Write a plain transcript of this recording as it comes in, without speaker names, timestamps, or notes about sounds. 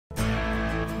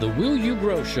The Will You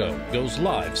Grow Show goes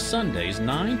live Sundays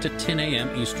 9 to 10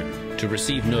 a.m. Eastern. To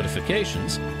receive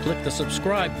notifications, click the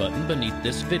subscribe button beneath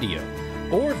this video,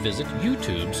 or visit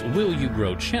YouTube's Will You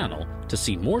Grow channel to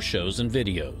see more shows and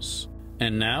videos.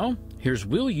 And now, here's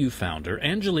Will You founder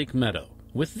Angelique Meadow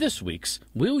with this week's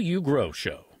Will You Grow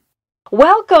Show.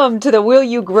 Welcome to the Will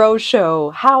You Grow Show.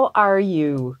 How are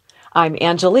you? I'm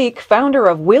Angelique, founder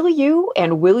of Will You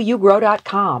and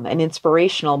WillYouGrow.com, an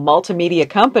inspirational multimedia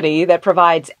company that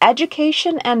provides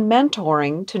education and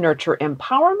mentoring to nurture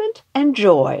empowerment and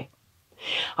joy.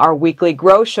 Our weekly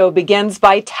Grow Show begins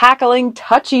by tackling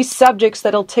touchy subjects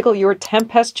that'll tickle your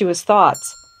tempestuous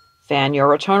thoughts, fan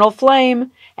your eternal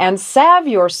flame, and salve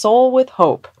your soul with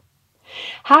hope.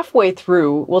 Halfway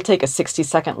through, we'll take a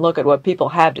 60-second look at what people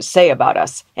have to say about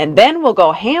us, and then we'll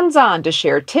go hands-on to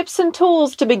share tips and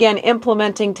tools to begin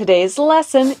implementing today's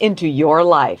lesson into your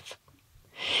life.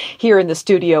 Here in the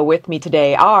studio with me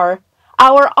today are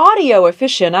our audio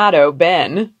aficionado,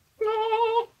 Ben,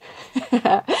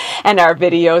 and our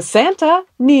video Santa,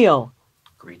 Neil.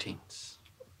 Greetings.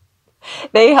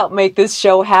 They help make this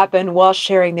show happen while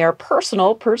sharing their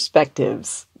personal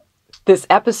perspectives. This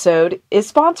episode is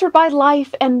sponsored by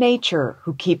Life and Nature,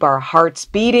 who keep our hearts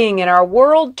beating and our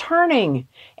world turning,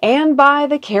 and by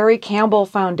the Carrie Campbell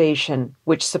Foundation,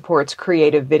 which supports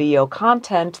creative video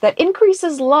content that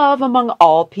increases love among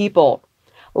all people.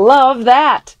 Love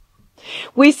that!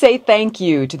 We say thank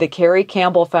you to the Carrie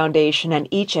Campbell Foundation and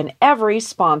each and every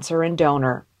sponsor and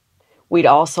donor. We'd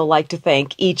also like to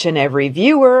thank each and every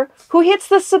viewer who hits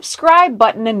the subscribe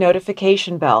button and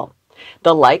notification bell,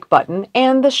 the like button,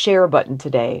 and the share button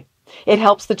today. It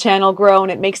helps the channel grow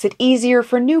and it makes it easier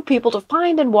for new people to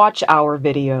find and watch our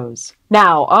videos.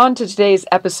 Now, on to today's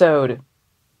episode.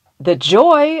 The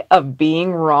joy of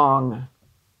being wrong.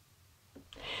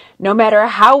 No matter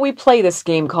how we play this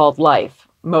game called life,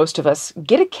 most of us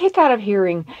get a kick out of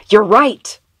hearing, "You're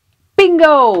right,"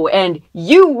 "Bingo," and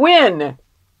 "You win."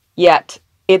 Yet,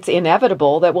 it's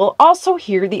inevitable that we'll also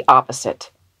hear the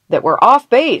opposite, that we're off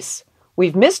base,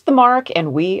 we've missed the mark,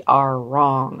 and we are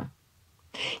wrong.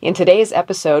 In today's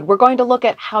episode, we're going to look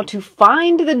at how to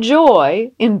find the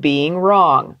joy in being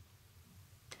wrong.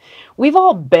 We've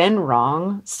all been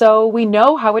wrong, so we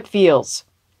know how it feels.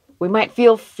 We might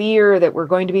feel fear that we're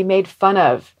going to be made fun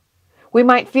of. We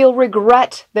might feel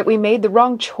regret that we made the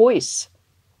wrong choice.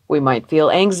 We might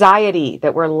feel anxiety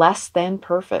that we're less than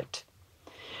perfect.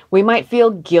 We might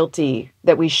feel guilty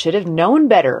that we should have known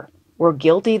better. We're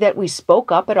guilty that we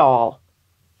spoke up at all.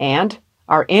 And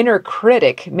our inner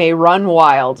critic may run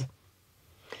wild.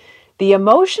 The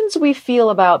emotions we feel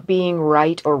about being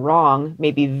right or wrong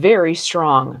may be very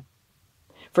strong.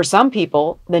 For some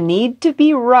people, the need to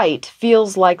be right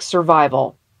feels like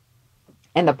survival.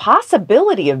 And the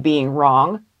possibility of being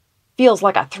wrong feels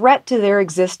like a threat to their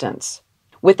existence.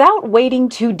 Without wading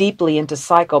too deeply into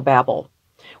psychobabble,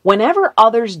 whenever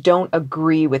others don't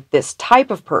agree with this type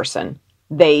of person,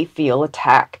 they feel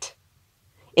attacked.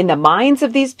 In the minds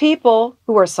of these people,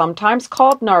 who are sometimes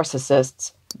called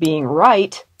narcissists, being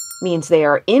right means they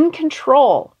are in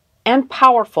control and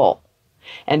powerful,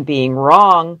 and being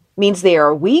wrong means they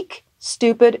are weak,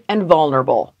 stupid, and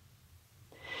vulnerable.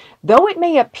 Though it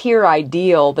may appear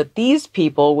ideal that these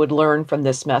people would learn from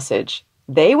this message,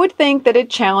 they would think that it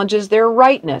challenges their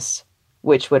rightness,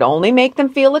 which would only make them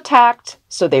feel attacked,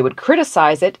 so they would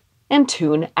criticize it and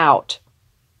tune out.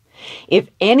 If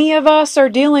any of us are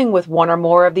dealing with one or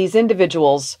more of these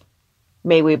individuals,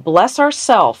 may we bless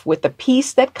ourselves with the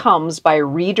peace that comes by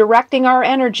redirecting our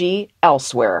energy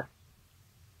elsewhere.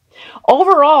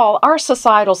 Overall, our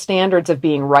societal standards of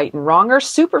being right and wrong are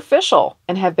superficial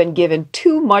and have been given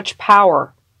too much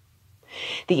power.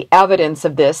 The evidence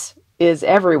of this is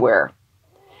everywhere.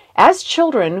 As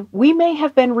children, we may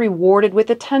have been rewarded with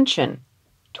attention,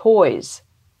 toys,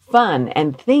 fun,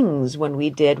 and things when we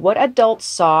did what adults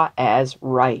saw as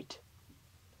right.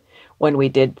 When we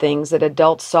did things that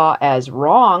adults saw as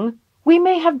wrong, we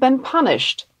may have been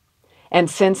punished. And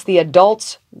since the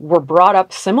adults were brought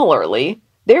up similarly,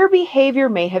 their behavior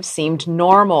may have seemed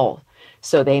normal,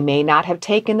 so they may not have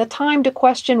taken the time to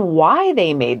question why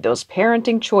they made those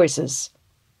parenting choices.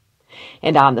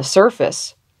 And on the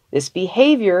surface, this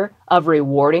behavior of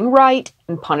rewarding right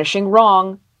and punishing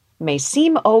wrong may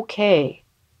seem okay.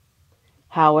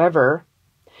 However,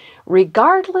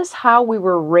 regardless how we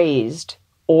were raised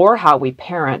or how we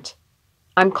parent,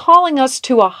 I'm calling us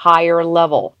to a higher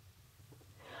level.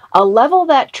 A level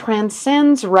that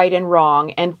transcends right and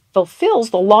wrong and fulfills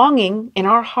the longing in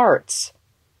our hearts.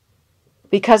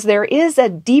 Because there is a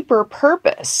deeper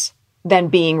purpose than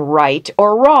being right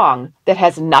or wrong that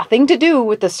has nothing to do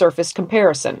with the surface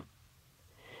comparison.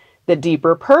 The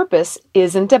deeper purpose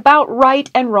isn't about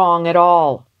right and wrong at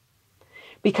all.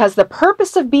 Because the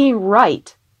purpose of being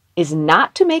right is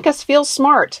not to make us feel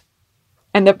smart,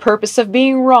 and the purpose of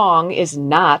being wrong is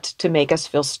not to make us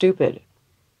feel stupid.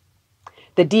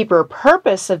 The deeper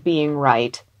purpose of being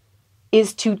right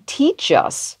is to teach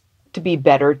us to be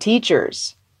better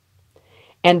teachers.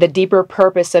 And the deeper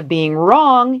purpose of being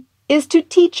wrong is to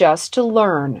teach us to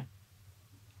learn.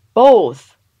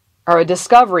 Both are a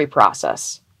discovery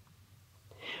process.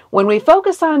 When we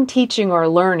focus on teaching or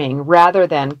learning rather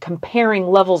than comparing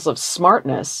levels of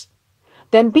smartness,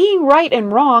 then being right and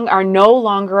wrong are no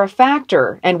longer a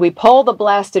factor, and we pull the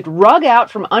blasted rug out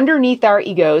from underneath our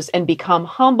egos and become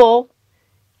humble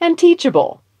and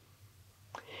teachable.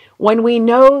 When we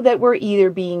know that we're either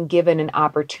being given an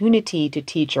opportunity to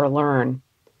teach or learn,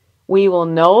 we will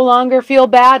no longer feel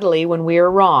badly when we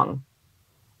are wrong,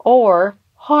 or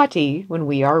haughty when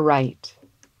we are right.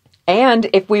 And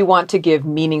if we want to give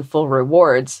meaningful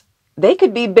rewards, they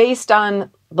could be based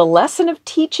on the lesson of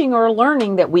teaching or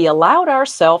learning that we allowed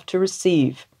ourselves to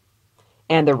receive.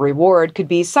 And the reward could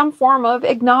be some form of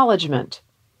acknowledgement.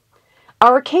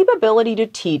 Our capability to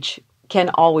teach can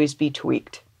always be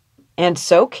tweaked, and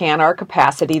so can our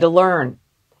capacity to learn.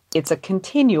 It's a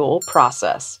continual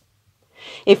process.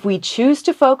 If we choose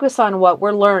to focus on what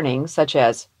we're learning, such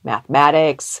as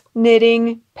mathematics,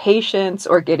 knitting, patience,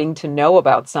 or getting to know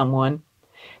about someone,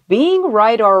 being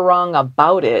right or wrong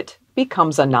about it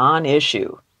becomes a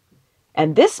non-issue.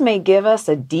 And this may give us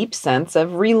a deep sense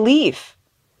of relief,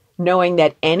 knowing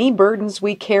that any burdens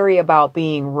we carry about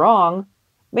being wrong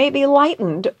may be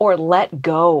lightened or let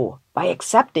go by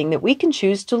accepting that we can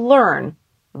choose to learn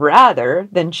rather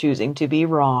than choosing to be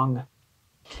wrong.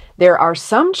 There are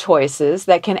some choices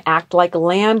that can act like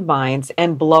landmines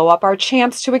and blow up our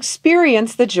chance to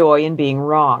experience the joy in being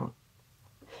wrong.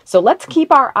 So let's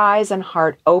keep our eyes and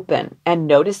heart open and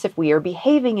notice if we are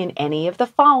behaving in any of the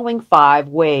following 5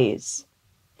 ways.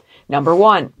 Number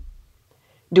 1,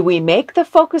 do we make the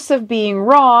focus of being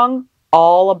wrong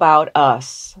all about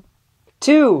us?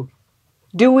 2,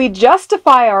 do we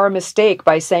justify our mistake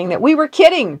by saying that we were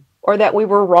kidding or that we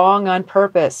were wrong on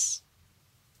purpose?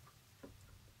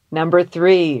 Number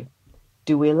 3,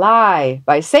 do we lie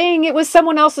by saying it was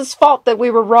someone else's fault that we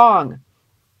were wrong?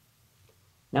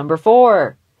 Number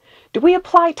 4, do we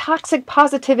apply toxic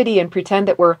positivity and pretend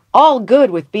that we're all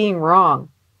good with being wrong?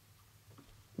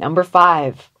 Number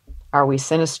 5, are we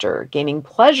sinister, gaining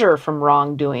pleasure from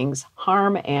wrongdoings,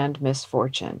 harm, and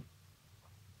misfortune?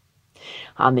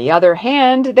 On the other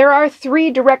hand, there are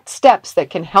 3 direct steps that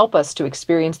can help us to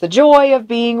experience the joy of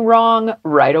being wrong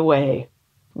right away.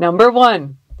 Number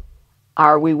 1,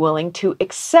 are we willing to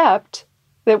accept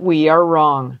that we are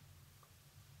wrong?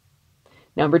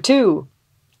 Number 2,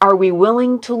 are we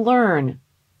willing to learn?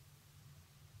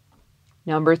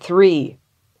 Number 3,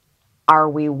 are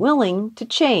we willing to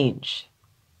change?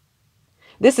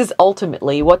 This is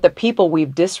ultimately what the people we've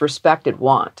disrespected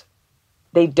want.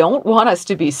 They don't want us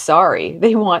to be sorry.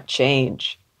 They want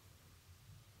change.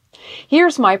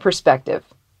 Here's my perspective.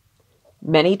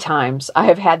 Many times I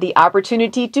have had the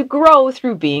opportunity to grow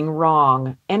through being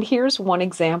wrong, and here's one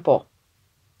example.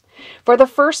 For the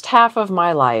first half of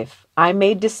my life, I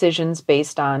made decisions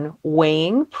based on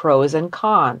weighing pros and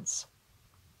cons.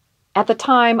 At the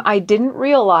time, I didn't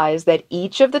realize that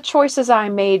each of the choices I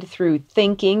made through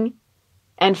thinking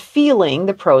and feeling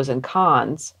the pros and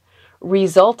cons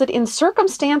resulted in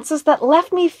circumstances that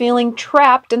left me feeling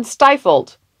trapped and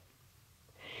stifled.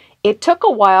 It took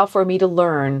a while for me to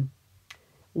learn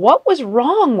what was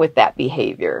wrong with that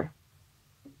behavior.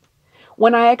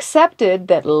 When I accepted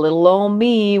that little old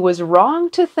me was wrong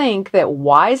to think that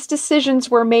wise decisions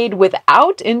were made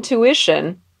without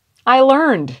intuition, I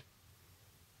learned.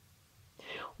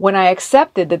 When I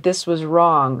accepted that this was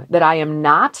wrong, that I am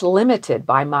not limited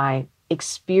by my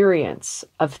experience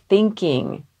of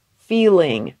thinking,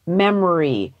 feeling,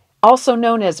 memory, also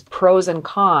known as pros and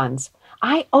cons,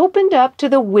 I opened up to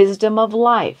the wisdom of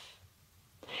life.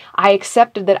 I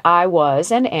accepted that I was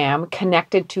and am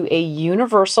connected to a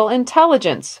universal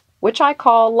intelligence, which I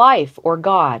call life or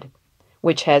God,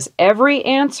 which has every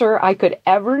answer I could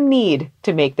ever need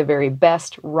to make the very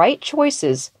best right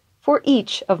choices for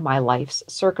each of my life's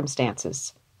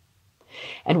circumstances.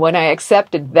 And when I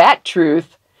accepted that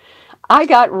truth, I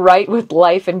got right with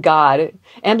life and God,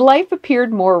 and life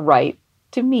appeared more right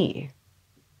to me.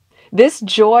 This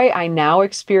joy I now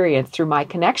experience through my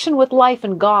connection with life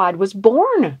and God was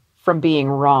born from being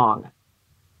wrong.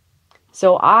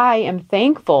 So I am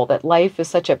thankful that life is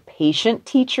such a patient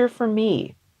teacher for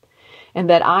me, and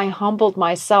that I humbled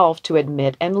myself to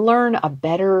admit and learn a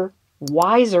better,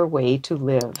 wiser way to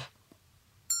live.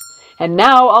 And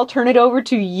now I'll turn it over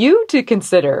to you to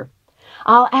consider.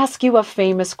 I'll ask you a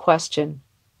famous question.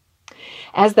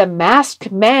 As the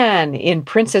masked man in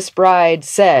Princess Bride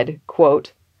said,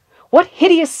 quote, "What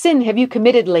hideous sin have you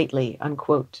committed lately?"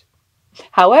 unquote.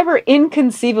 However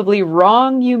inconceivably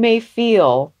wrong you may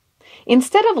feel,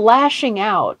 instead of lashing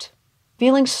out,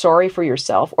 feeling sorry for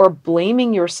yourself, or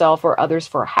blaming yourself or others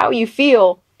for how you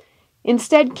feel,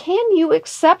 instead, can you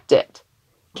accept it?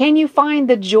 Can you find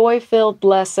the joy-filled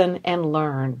lesson and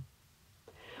learn?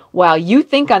 While you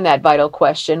think on that vital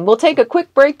question, we'll take a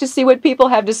quick break to see what people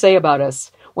have to say about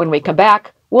us. When we come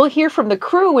back, we'll hear from the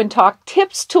crew and talk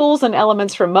tips, tools, and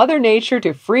elements from Mother Nature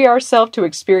to free ourselves to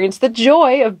experience the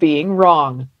joy of being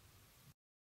wrong.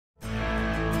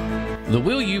 The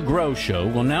Will You Grow Show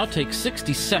will now take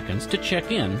 60 seconds to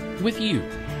check in with you.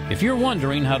 If you're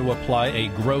wondering how to apply a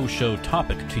Grow Show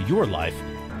topic to your life,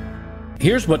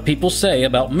 here's what people say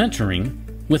about mentoring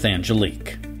with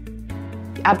Angelique.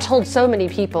 I've told so many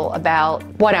people about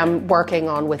what I'm working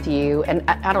on with you, and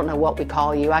I don't know what we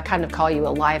call you. I kind of call you a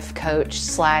life coach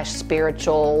 /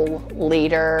 spiritual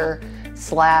leader /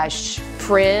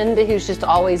 friend who's just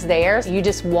always there. You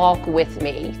just walk with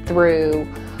me through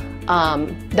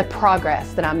the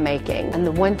progress that I'm making. And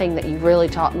the one thing that you really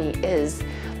taught me is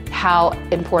how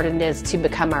important it is to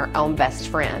become our own best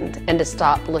friend and to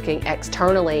stop looking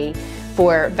externally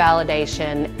for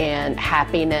validation and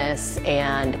happiness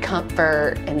and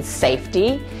comfort and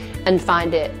safety, and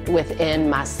find it within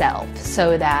myself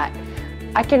so that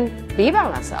I can be by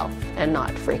myself and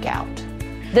not freak out.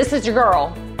 This is your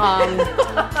girl.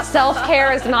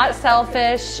 Self-care is not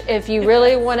selfish. If you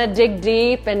really want to dig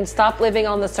deep and stop living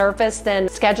on the surface, then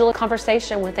schedule a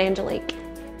conversation with Angelique.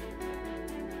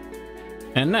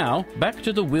 And now, back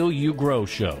to the Will You Grow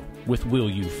Show with Will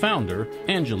You founder,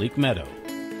 Angelique Meadow.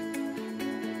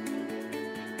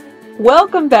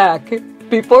 Welcome back.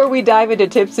 Before we dive into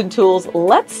tips and tools,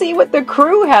 let's see what the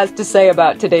crew has to say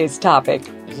about today's topic.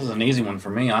 This is an easy one for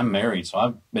me. I'm married, so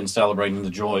I've been celebrating the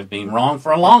joy of being wrong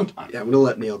for a long time. Yeah, I'm going to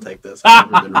let Neil take this.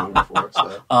 I've never been wrong before.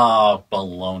 So. Oh,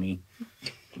 baloney.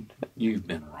 You've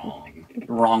been wrong. You're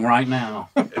wrong right now.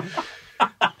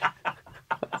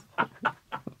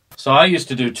 So I used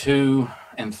to do 2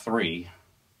 and 3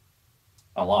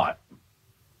 a lot.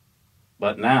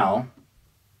 But now,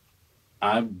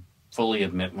 I fully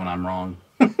admit when I'm wrong.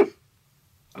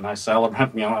 And I celebrate,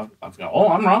 I go, oh,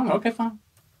 I'm wrong? Okay, fine.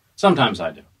 Sometimes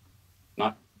I do.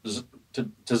 Not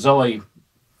to Zoe,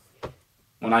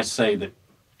 when I say that,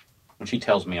 when she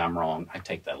tells me I'm wrong, I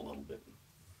take that a little bit.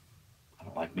 I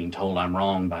don't like being told I'm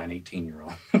wrong by an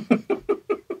 18-year-old.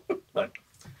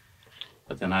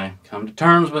 But then I come to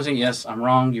terms with it. Yes, I'm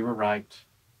wrong. You were right.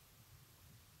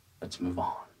 Let's move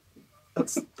on.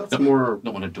 That's more.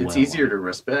 Don't want to dwell. It's easier to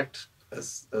respect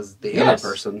as the other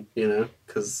person,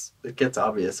 because it gets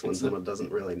obvious when someone doesn't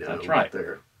really know. That's right.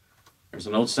 There's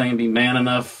an old saying: "Be man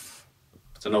enough."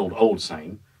 It's an old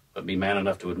saying, but be man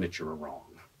enough to admit you were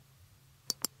wrong.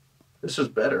 This is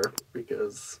better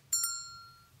because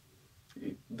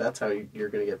that's how you're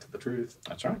going to get to the truth.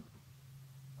 That's right.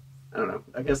 I don't know.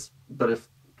 I guess, but if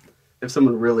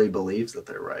someone really believes that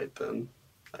they're right, then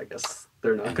I guess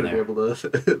they're not going to be able to.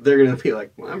 They're going to be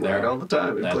like, well, "I'm right all the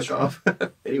time," and click off.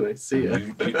 Anyway, see ya.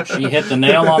 She hit the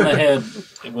nail on the head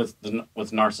with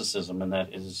narcissism, and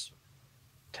that is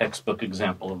textbook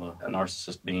example of a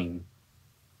narcissist being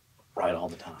right all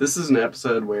the time. This is an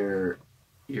episode where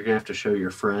you're going to have to show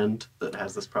your friend that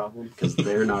has this problem, because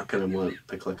they're not going to want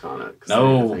to click on it because they're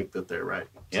going to think that they're right.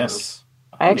 Yes. So.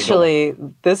 Actually,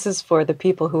 this is for the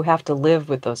people who have to live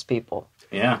with those people.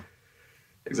 Yeah.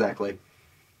 Exactly.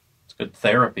 It's good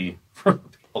therapy for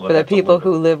people. For the people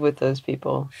who live with those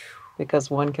people. Because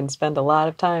one can spend a lot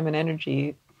of time and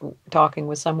energy talking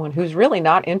with someone who's really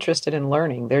not interested in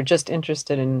learning. They're just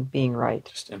interested in being right.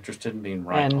 Just interested in being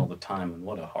right all the time. And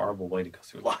what a horrible way to go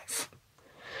through life.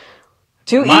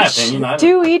 To each their own.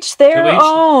 To each their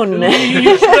own.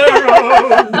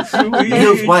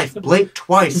 Neil's wife, blink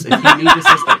twice if you need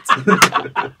assistance.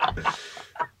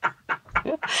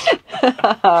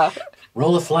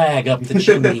 Roll a flag up the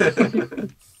chimney.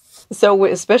 So,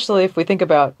 especially if we think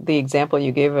about the example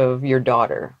you gave of your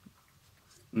daughter.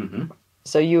 Mm-hmm.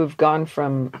 So you've gone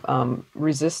from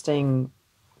resisting,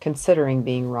 considering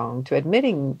being wrong, to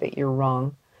admitting that you're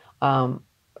wrong.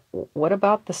 What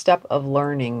about the step of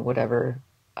learning whatever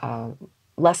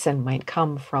lesson might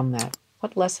come from that?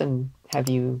 What lesson have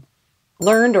you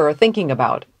learned or are thinking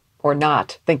about or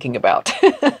not thinking about?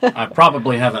 I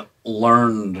probably haven't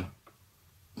learned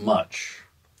much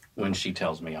when she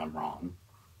tells me I'm wrong.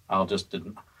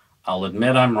 I'll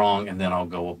admit I'm wrong, and then I'll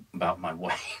go about my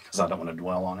way because I don't want to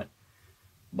dwell on it.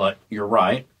 But you're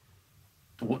right.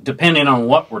 depending on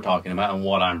what we're talking about and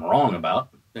what I'm wrong about,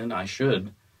 then I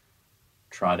should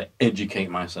try to educate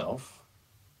myself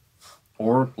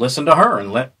or listen to her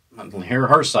and hear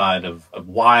her side of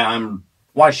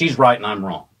why she's right and I'm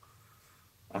wrong.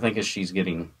 I think as she's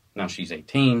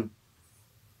 18,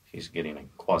 she's getting a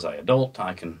quasi-adult,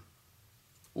 I can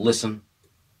listen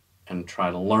and try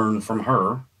to learn from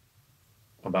her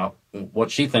about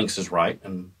what she thinks is right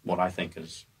and what I think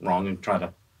is wrong, and try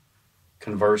to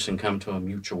converse and come to a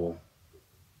mutual.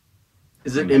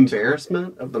 Is it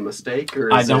embarrassment of the mistake,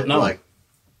 or is it like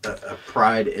a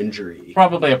pride injury?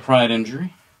 Probably a pride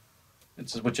injury.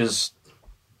 Which is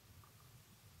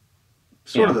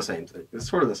sort of the same thing. It's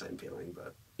sort of the same feeling,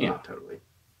 but not totally.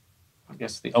 I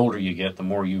guess the older you get, the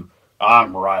more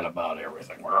I'm right about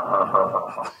everything.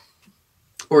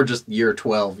 Or just year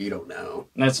 12, you don't know.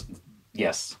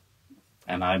 Yes.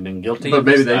 And I've been guilty of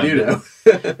this. But maybe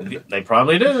they do know. They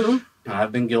probably do.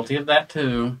 I've been guilty of that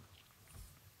too.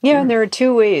 Yeah, and there are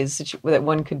two ways that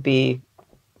one could be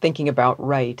thinking about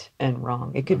right and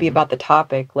wrong. It could be about the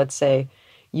topic. Let's say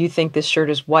you think this shirt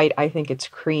is white, I think it's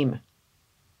cream.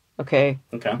 Okay?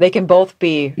 They can both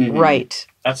be right.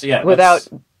 Without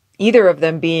either of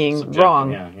them being subjective.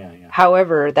 Wrong. Yeah.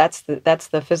 However, that's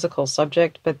the physical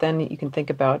subject, but then you can think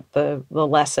about the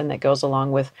lesson that goes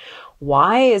along with,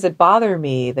 why does it bother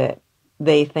me that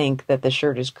they think that the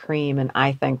shirt is cream and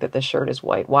I think that the shirt is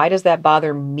white? Why does that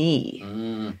bother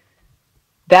me?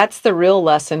 That's the real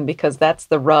lesson, because that's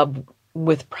the rub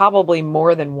with probably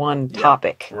more than one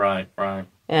topic. Right.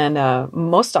 And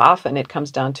most often it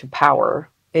comes down to power.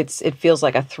 It feels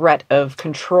like a threat of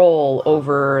control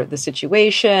over the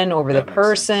situation, over the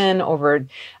person, over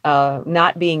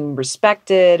not being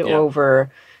respected,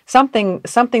 over something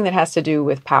that has to do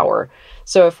with power.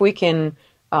 So if we can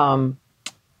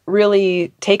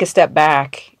really take a step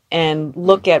back and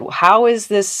look at, how is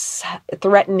this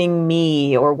threatening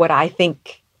me, or what I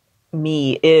think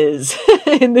me is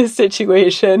in this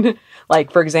situation?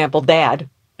 Like, for example, Dad.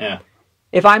 Yeah.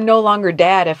 If I'm no longer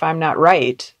Dad, if I'm not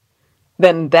right,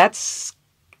 then that's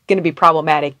going to be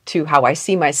problematic to how I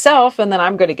see myself, and then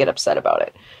I'm going to get upset about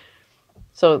it.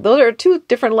 So those are two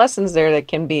different lessons there that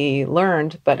can be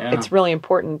learned, but it's really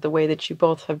important the way that you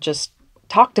both have just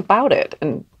talked about it.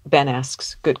 And Ben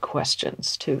asks good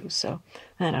questions too, so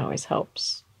that always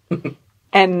helps.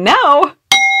 And now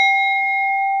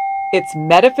it's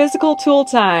metaphysical tool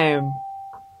time.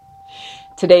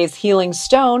 Today's healing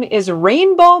stone is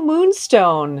Rainbow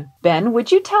Moonstone. Ben,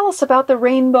 would you tell us about the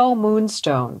Rainbow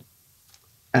Moonstone?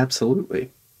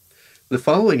 Absolutely. The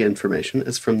following information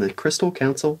is from the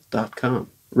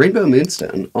crystalcouncil.com. Rainbow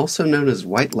Moonstone, also known as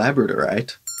white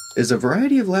labradorite, is a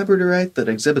variety of labradorite that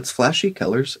exhibits flashy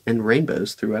colors and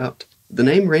rainbows throughout. The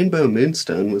name Rainbow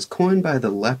Moonstone was coined by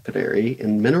the lapidary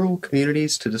in mineral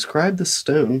communities to describe the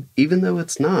stone, even though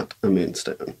it's not a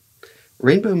moonstone.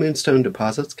 Rainbow moonstone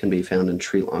deposits can be found in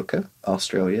Sri Lanka,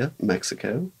 Australia,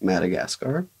 Mexico,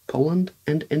 Madagascar, Poland,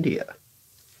 and India.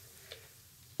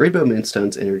 Rainbow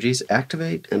moonstone's energies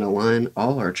activate and align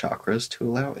all our chakras to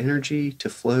allow energy to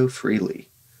flow freely.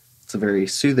 It's a very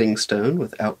soothing stone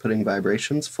with outputting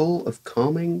vibrations full of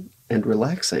calming and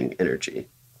relaxing energy.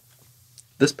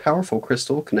 This powerful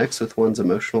crystal connects with one's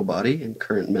emotional body and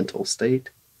current mental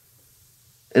state,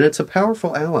 and it's a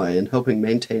powerful ally in helping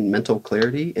maintain mental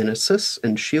clarity and assists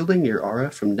in shielding your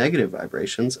aura from negative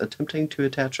vibrations attempting to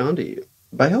attach onto you.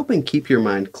 By helping keep your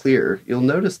mind clear, you'll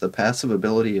notice the passive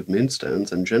ability of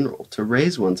moonstones in general to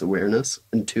raise one's awareness,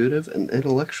 intuitive and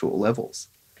intellectual levels.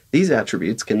 These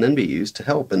attributes can then be used to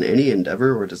help in any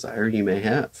endeavor or desire you may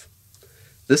have.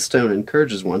 This stone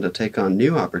encourages one to take on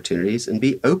new opportunities and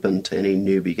be open to any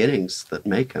new beginnings that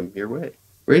may come your way.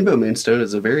 Rainbow Moonstone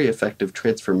is a very effective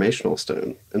transformational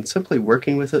stone, and simply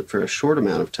working with it for a short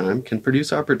amount of time can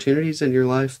produce opportunities in your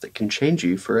life that can change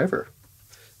you forever.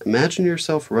 Imagine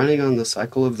yourself running on the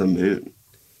cycle of the moon.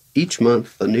 Each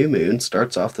month, the new moon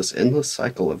starts off this endless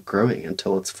cycle of growing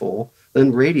until it's full,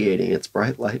 then radiating its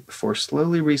bright light before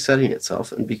slowly resetting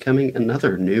itself and becoming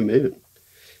another new moon.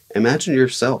 Imagine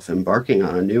yourself embarking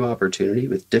on a new opportunity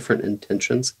with different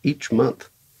intentions each month.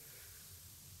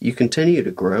 You continue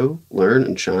to grow, learn,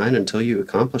 and shine until you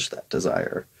accomplish that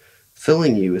desire,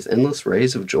 filling you with endless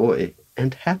rays of joy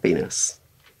and happiness.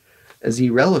 As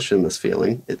you relish in this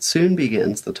feeling, it soon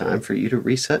begins the time for you to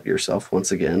reset yourself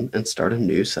once again and start a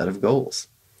new set of goals.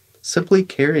 Simply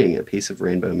carrying a piece of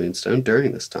Rainbow Moonstone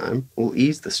during this time will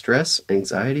ease the stress,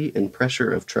 anxiety, and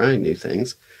pressure of trying new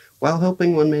things while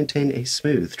helping one maintain a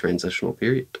smooth transitional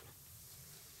period.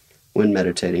 When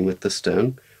meditating with this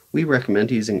stone, we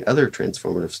recommend using other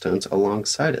transformative stones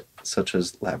alongside it, such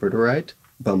as labradorite,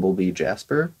 bumblebee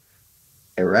jasper,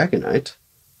 aragonite,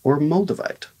 or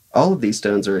moldavite. All of these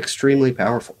stones are extremely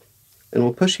powerful and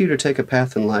will push you to take a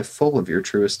path in life full of your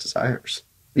truest desires.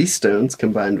 These stones,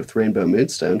 combined with Rainbow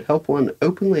Moonstone, help one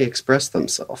openly express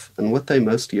themselves and what they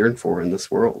most yearn for in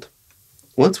this world.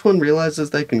 Once one realizes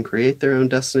they can create their own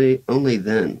destiny, only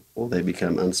then will they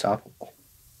become unstoppable.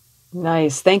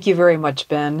 Nice. Thank you very much,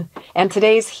 Ben. And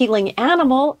today's healing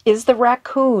animal is the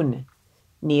raccoon.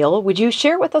 Neil, would you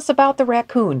share with us about the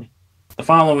raccoon? The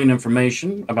following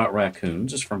information about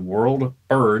raccoons is from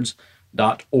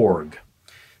worldbirds.org.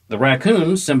 The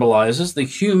raccoon symbolizes the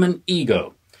human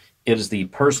ego. It is the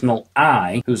personal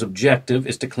I whose objective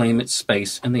is to claim its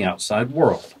space in the outside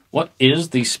world. What is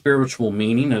the spiritual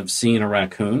meaning of seeing a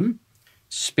raccoon?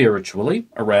 Spiritually,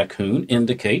 a raccoon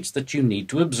indicates that you need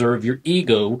to observe your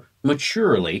ego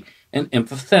maturely and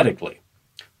empathetically.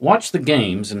 Watch the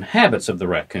games and habits of the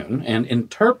raccoon and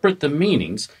interpret the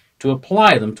meanings to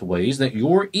apply them to ways that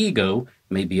your ego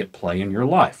may be at play in your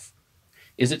life.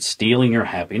 Is it stealing your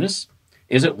happiness?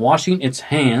 Is it washing its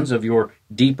hands of your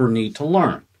deeper need to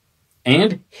learn?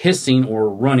 And hissing or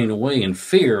running away in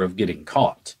fear of getting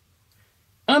caught?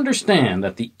 Understand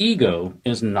that the ego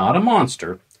is not a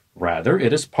monster. Rather,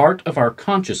 it is part of our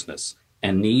consciousness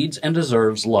and needs and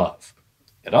deserves love.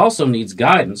 It also needs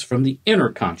guidance from the inner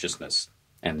consciousness,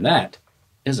 and that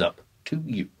is up to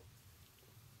you.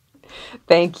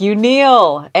 Thank you,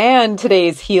 Neil. And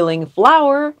today's healing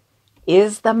flower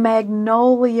is the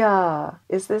magnolia.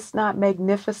 Is this not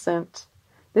magnificent?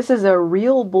 This is a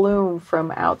real bloom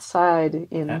from outside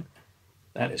in...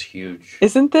 That is huge.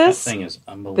 Isn't this? That thing is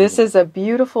unbelievable. This is a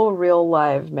beautiful, real,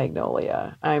 live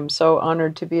magnolia. I'm so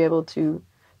honored to be able to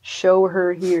show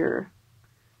her here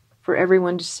for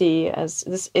everyone to see, as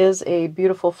this is a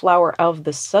beautiful flower of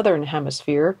the southern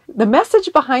hemisphere. The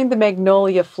message behind the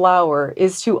magnolia flower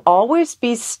is to always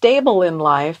be stable in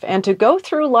life and to go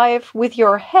through life with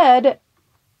your head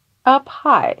up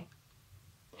high.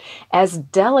 As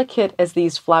delicate as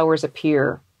these flowers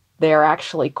appear, they are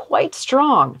actually quite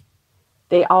strong.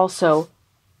 They also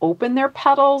open their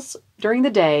petals during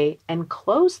the day and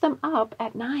close them up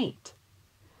at night.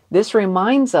 This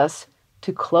reminds us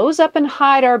to close up and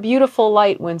hide our beautiful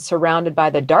light when surrounded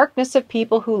by the darkness of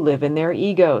people who live in their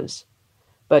egos,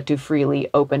 but to freely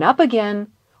open up again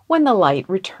when the light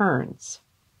returns.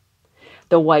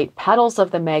 The white petals of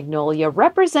the magnolia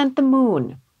represent the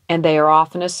moon, and they are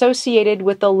often associated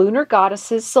with the lunar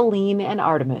goddesses Selene and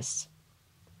Artemis.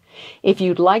 If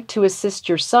you'd like to assist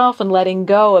yourself in letting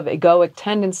go of egoic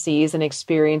tendencies and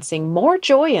experiencing more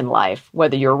joy in life,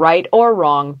 whether you're right or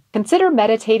wrong, consider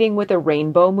meditating with a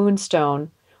rainbow moonstone,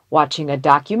 watching a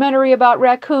documentary about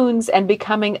raccoons, and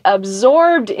becoming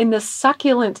absorbed in the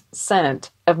succulent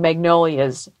scent of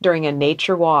magnolias during a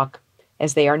nature walk,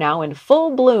 as they are now in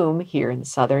full bloom here in the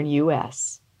southern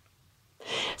U.S.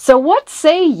 So what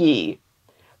say ye?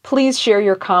 Please share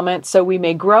your comments so we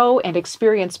may grow and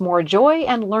experience more joy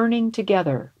and learning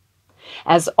together.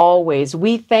 As always,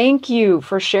 we thank you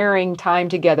for sharing time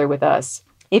together with us.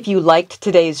 If you liked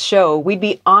today's show, we'd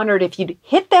be honored if you'd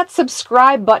hit that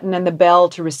subscribe button and the bell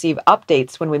to receive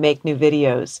updates when we make new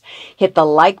videos. Hit the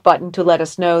like button to let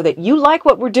us know that you like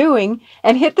what we're doing,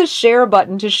 and hit the share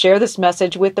button to share this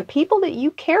message with the people that you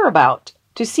care about.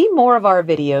 To see more of our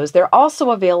videos, they're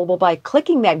also available by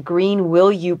clicking that green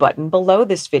Will You button below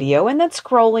this video and then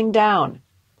scrolling down.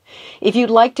 If you'd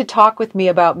like to talk with me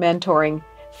about mentoring,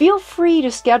 feel free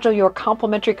to schedule your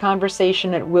complimentary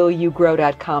conversation at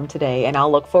willyougrow.com today, and I'll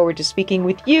look forward to speaking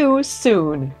with you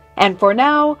soon. And for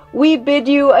now, we bid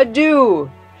you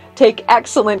adieu. Take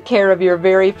excellent care of your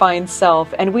very fine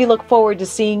self, and we look forward to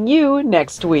seeing you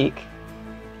next week.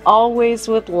 Always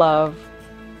with love,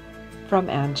 from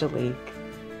Angelique.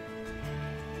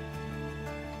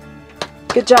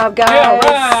 Good job, guys. Yeah,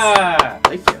 right.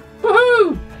 Thank you.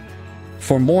 Woohoo!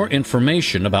 For more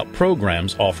information about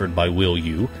programs offered by Will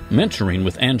You, mentoring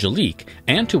with Angelique,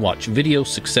 and to watch video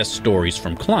success stories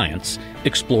from clients,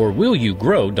 explore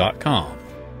willyougrow.com.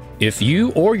 If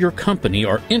you or your company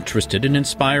are interested in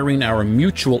inspiring our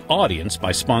mutual audience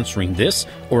by sponsoring this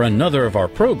or another of our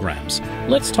programs,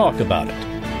 let's talk about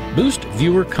it. Boost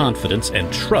viewer confidence and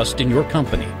trust in your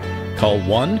company. Call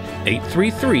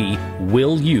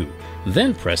 1-833-WILL-YOU.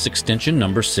 Then press extension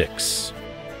number 6.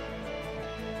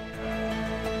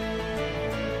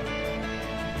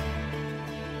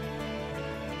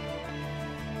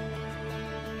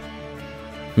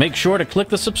 Make sure to click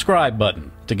the subscribe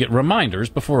button to get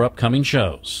reminders before upcoming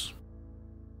shows.